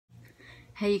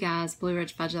Hey you guys, Blue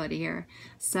Ridge Fudge Lady here.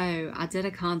 So I did a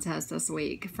contest this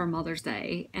week for Mother's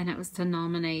Day, and it was to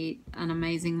nominate an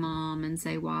amazing mom and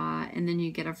say why, and then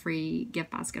you get a free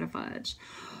gift basket of fudge.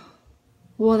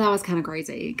 Well, that was kind of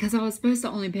crazy because I was supposed to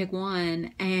only pick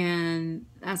one, and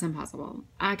that's impossible.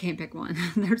 I can't pick one.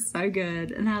 They're so good,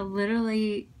 and I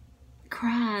literally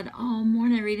cried all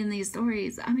morning reading these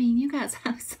stories. I mean, you guys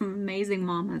have some amazing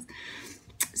mamas.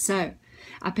 So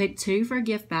I picked two for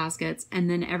gift baskets, and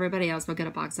then everybody else will get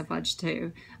a box of fudge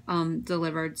too,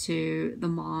 delivered to the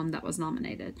mom that was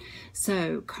nominated.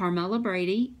 So Carmela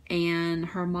Brady and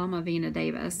her mama Vina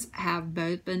Davis have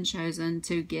both been chosen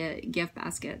to get gift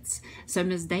baskets. So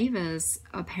Ms. Davis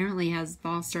apparently has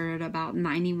fostered about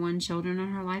 91 children in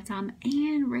her lifetime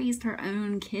and raised her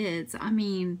own kids. I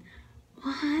mean,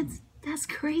 what? That's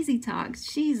crazy talk.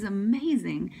 She's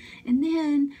amazing. And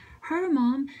then her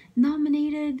mom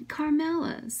nominated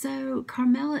Carmela. So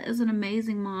Carmela is an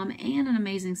amazing mom and an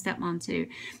amazing stepmom too.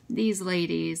 These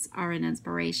ladies are an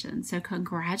inspiration. So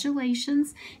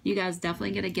congratulations. You guys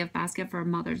definitely get a gift basket for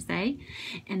Mother's Day.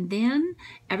 And then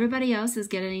everybody else is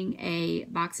getting a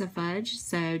box of fudge.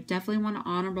 So definitely want to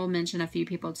honorable mention a few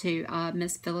people too.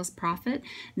 Miss Phyllis Prophet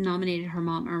nominated her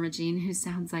mom Irma Jean, who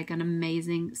sounds like an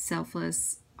amazing,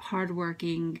 selfless,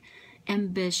 hardworking,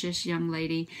 ambitious young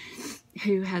lady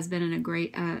who has been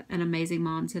an amazing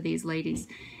mom to these ladies.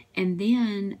 And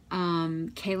then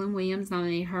Kaylin Williams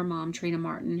nominated her mom, Trina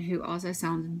Martin, who also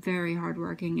sounds very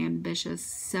hardworking, ambitious,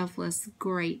 selfless,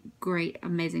 great,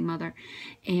 amazing mother.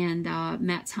 And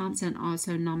Matt Thompson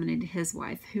also nominated his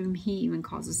wife, whom he even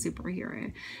calls a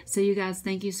superhero. So you guys,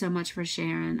 thank you so much for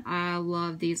sharing. I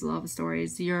love these love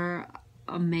stories. You're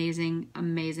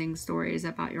amazing stories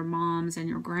about your moms and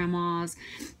your grandmas,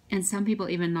 and some people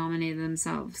even nominated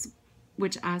themselves,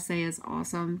 which I say is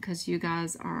awesome because you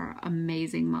guys are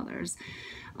amazing mothers.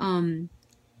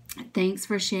 Thanks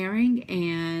for sharing,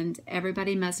 and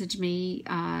everybody message me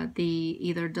the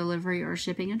either delivery or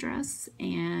shipping address,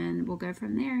 and we'll go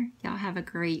from there. Y'all have a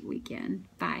great weekend.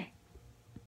 Bye.